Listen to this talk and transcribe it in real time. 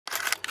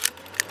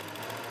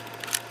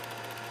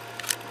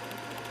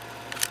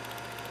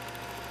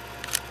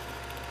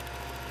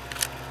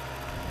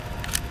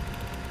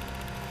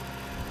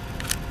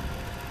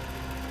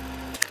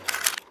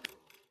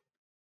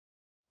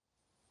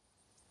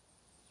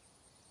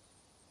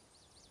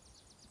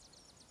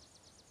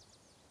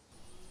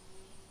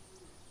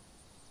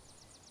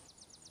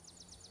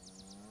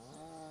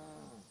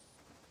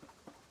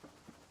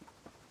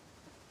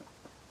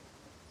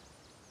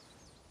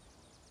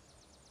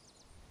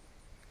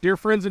Dear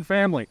friends and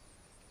family,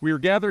 we are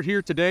gathered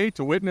here today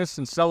to witness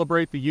and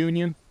celebrate the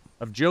union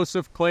of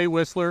Joseph Clay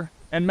Whistler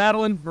and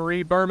Madeline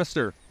Marie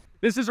Burmester.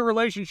 This is a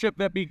relationship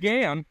that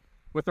began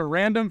with a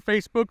random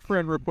Facebook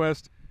friend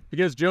request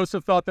because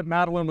Joseph thought that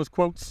Madeline was,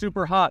 quote,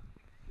 super hot.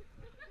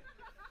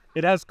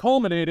 It has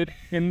culminated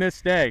in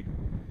this day.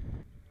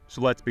 So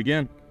let's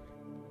begin.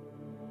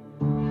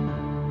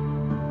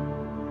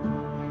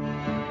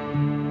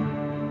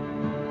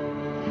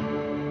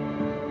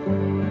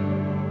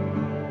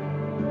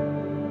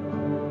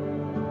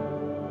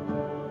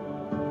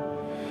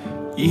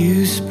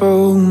 You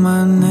spoke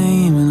my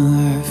name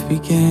and life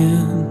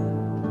began.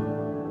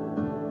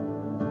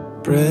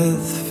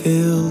 Breath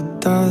filled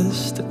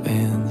dust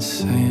and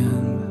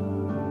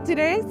sand.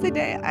 Today is the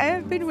day I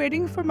have been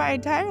waiting for my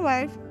entire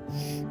life.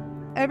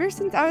 Ever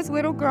since I was a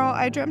little girl,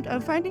 I dreamt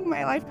of finding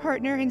my life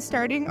partner and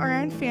starting our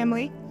own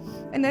family.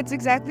 And that's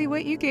exactly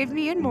what you gave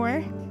me and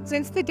more.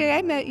 Since the day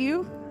I met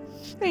you,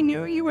 I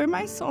knew you were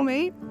my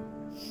soulmate.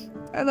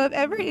 I love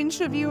every inch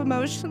of you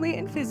emotionally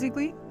and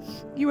physically.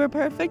 You are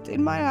perfect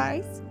in my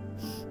eyes.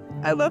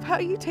 I love how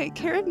you take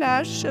care of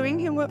Nash, showing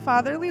him what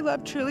fatherly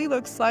love truly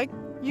looks like.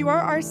 You are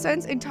our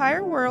son's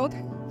entire world,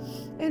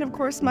 and of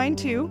course mine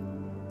too.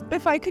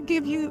 If I could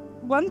give you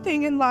one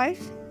thing in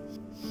life,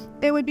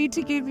 it would be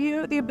to give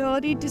you the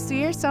ability to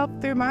see yourself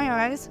through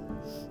my eyes.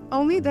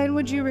 Only then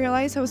would you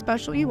realize how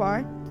special you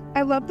are.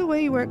 I love the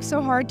way you work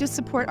so hard to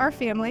support our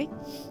family,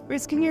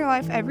 risking your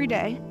life every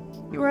day.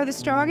 You are the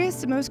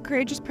strongest and most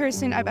courageous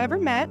person I've ever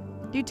met.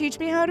 You teach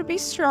me how to be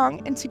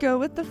strong and to go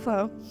with the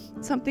flow,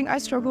 something I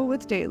struggle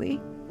with daily.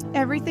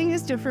 Everything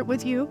is different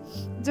with you,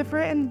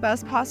 different in the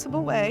best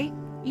possible way.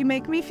 You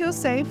make me feel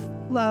safe,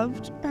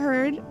 loved,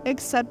 heard,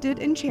 accepted,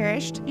 and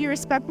cherished. You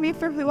respect me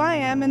for who I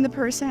am and the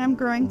person I'm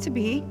growing to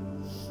be.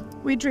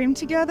 We dream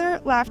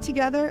together, laugh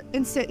together,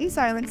 and sit in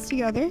silence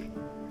together.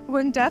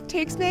 When death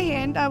takes my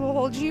hand, I will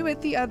hold you with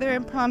the other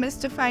and promise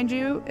to find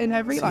you in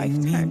every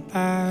lifetime. Take me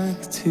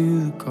back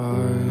to the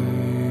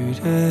garden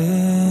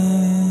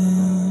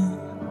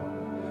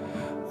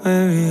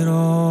where it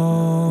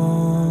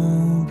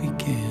all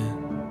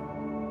began.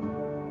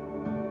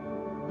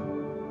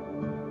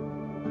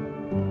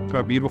 To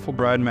our beautiful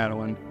bride,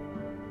 Madeline.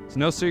 It's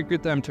no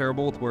secret that I'm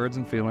terrible with words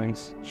and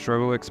feelings,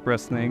 struggle to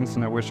express things,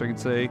 and I wish I could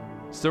say.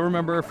 Still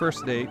remember our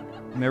first date.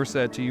 Never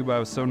said it to you, but I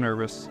was so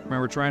nervous.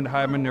 Remember trying to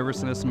hide my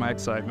nervousness and my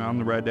excitement on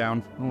the ride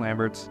down from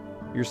Lambert's.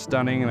 You're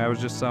stunning, and I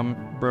was just some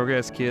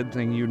broke-ass kid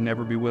thinking you'd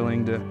never be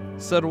willing to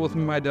settle with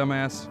me, my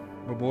dumbass.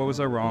 But boy, was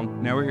I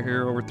wrong. Now we're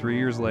here over 3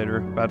 years later,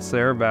 about to say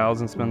our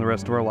vows and spend the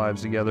rest of our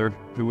lives together.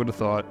 Who would have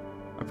thought?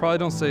 I probably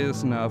don't say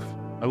this enough.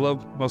 I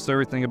love most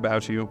everything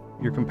about you.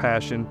 Your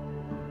compassion,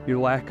 your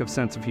lack of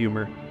sense of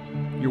humor,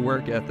 your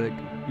work ethic,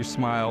 your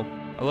smile.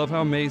 I love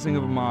how amazing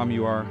of a mom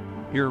you are.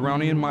 You're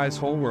Ronnie and my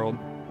whole world,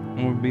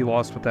 and we'd be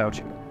lost without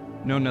you.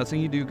 No,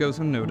 nothing you do goes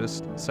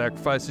unnoticed.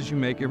 Sacrifices you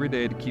make every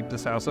day to keep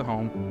this house a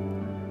home,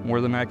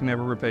 more than I can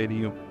ever repay to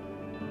you.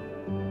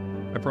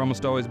 I promise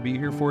to always be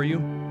here for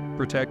you,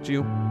 protect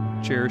you,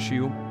 cherish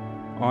you,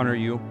 honor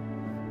you,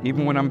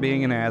 even when I'm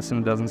being an ass and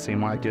it doesn't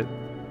seem like it.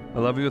 I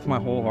love you with my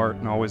whole heart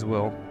and always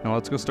will. Now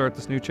let's go start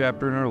this new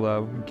chapter in our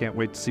love. I can't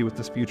wait to see what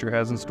this future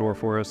has in store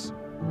for us.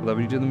 I love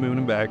you to the moon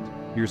and back.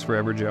 Yours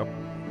forever, Joe.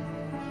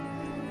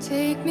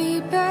 Take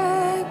me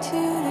back to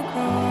the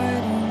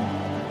garden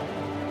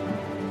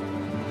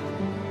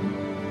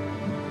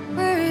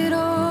where it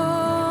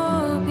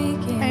all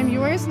began. I am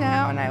yours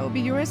now, and I will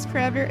be yours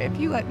forever if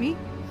you let me.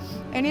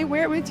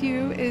 Anywhere with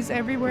you is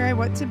everywhere I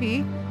want to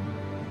be.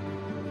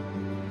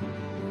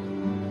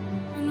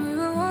 When we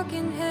were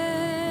walking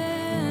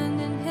hand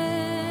in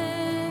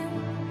hand,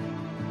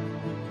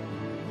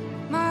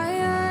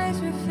 my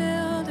eyes were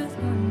filled with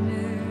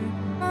wonder,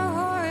 my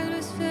heart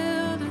was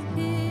filled with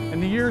peace. In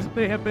the years that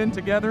they have been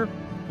together,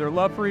 their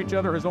love for each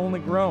other has only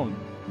grown,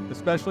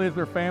 especially as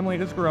their family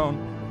has grown,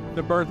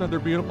 the birth of their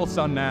beautiful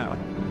son now.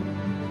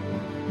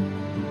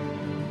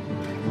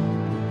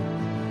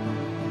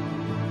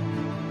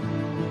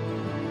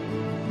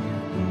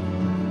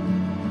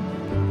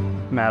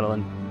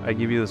 Madeline, I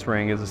give you this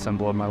ring as a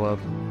symbol of my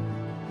love.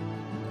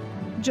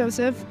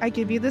 Joseph, I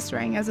give you this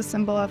ring as a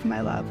symbol of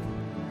my love.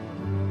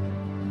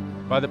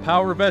 By the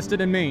power vested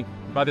in me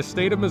by the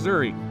state of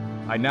Missouri,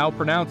 I now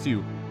pronounce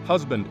you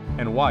husband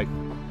and wife.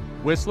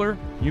 Whistler,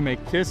 you may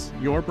kiss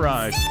your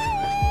bride.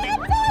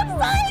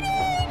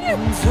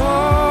 And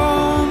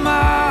all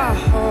my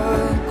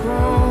heart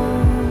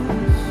grows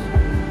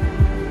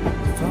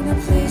from the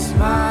place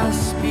my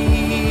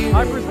spirit.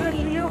 I present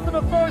to you for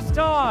the first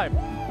time,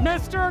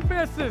 Mr. and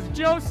Mrs.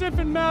 Joseph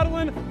and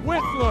Madeline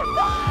Whistler.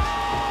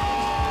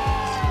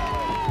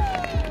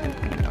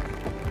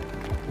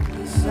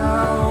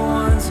 I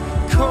once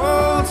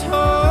called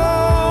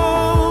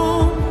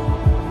home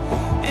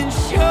and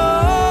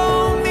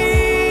showed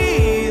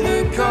me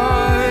the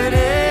garden,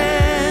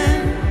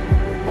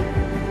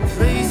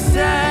 place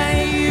that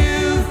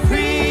you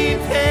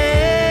prepared.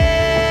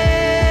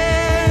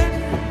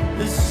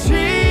 The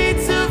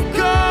streets of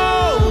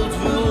gold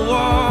we'll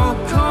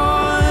walk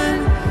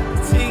on.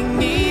 Take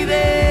me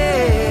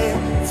there,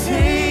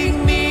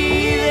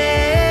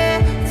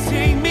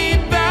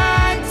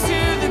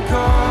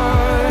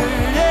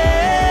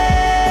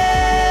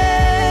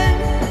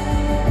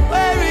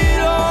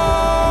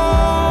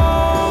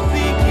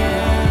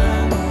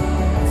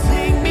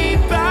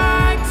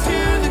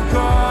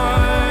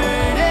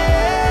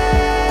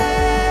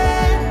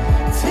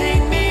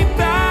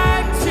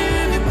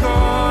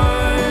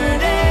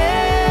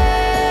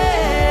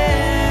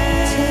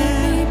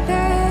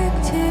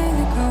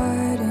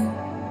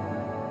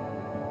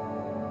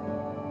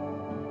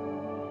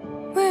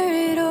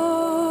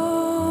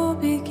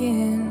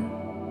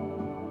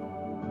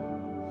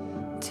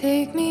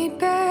 Take me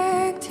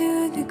back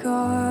to the garden.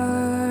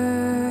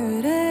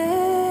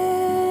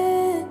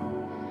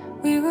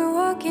 We were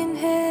walking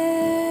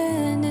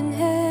hand in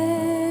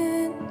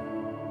hand.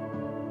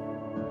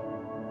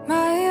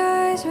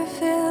 My eyes were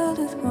filled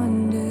with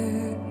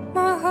wonder.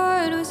 My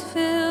heart was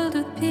filled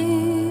with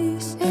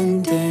peace.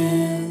 And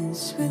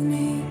dance with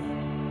me.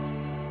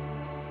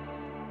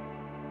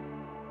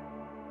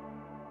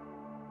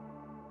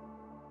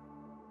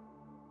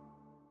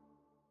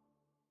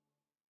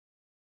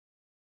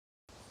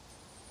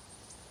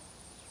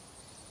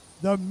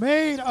 The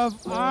maid of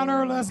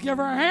honor, let's give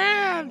her a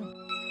hand.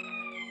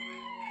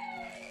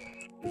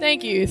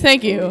 Thank you.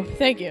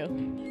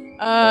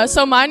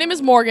 So my name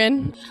is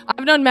Morgan.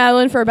 I've known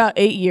Madeline for about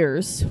 8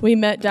 years. We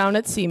met down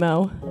at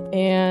SEMO,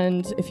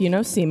 and if you know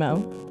SEMO,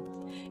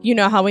 you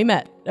know how we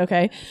met,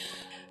 okay?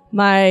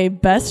 My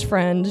best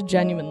friend,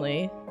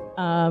 genuinely,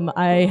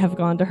 I have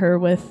gone to her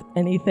with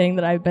anything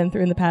that I've been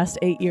through in the past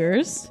 8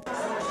 years.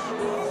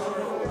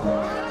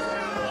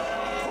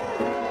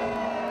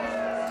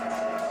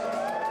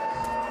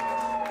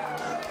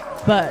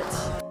 But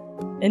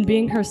in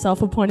being her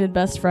self-appointed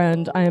best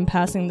friend, I am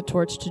passing the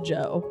torch to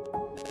Joe.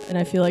 And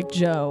I feel like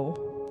Joe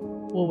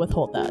will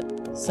withhold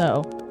that.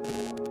 So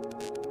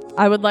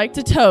I would like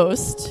to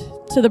toast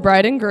to the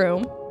bride and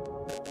groom.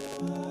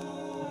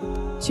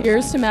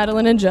 Cheers to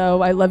Madeline and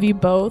Joe. I love you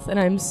both, and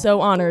I'm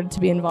so honored to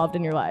be involved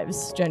in your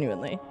lives,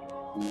 genuinely.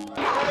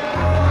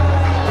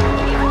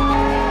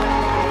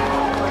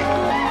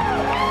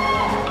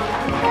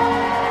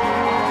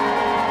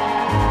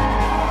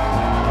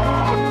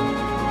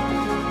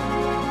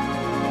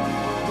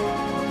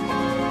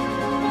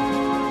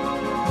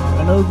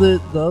 I know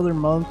that the other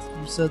month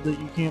you said that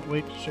you can't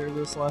wait to share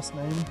this last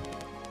name,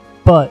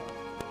 but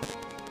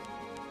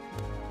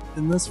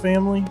in this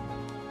family,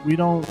 we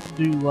don't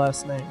do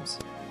last names.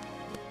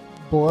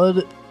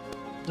 Blood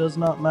does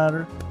not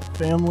matter.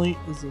 Family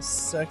is the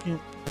second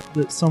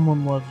that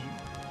someone loves you.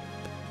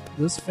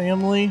 This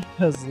family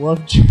has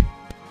loved you.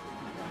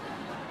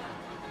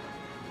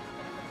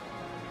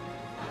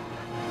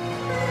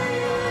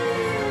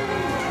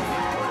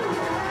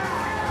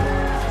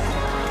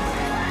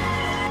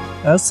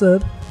 As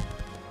said,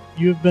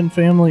 you have been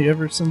family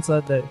ever since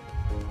that day.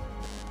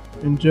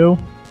 And Joe,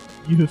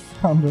 you have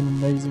found an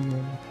amazing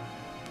woman.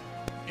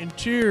 And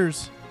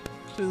cheers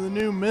to the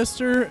new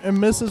Mr. and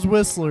Mrs.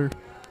 Whistler.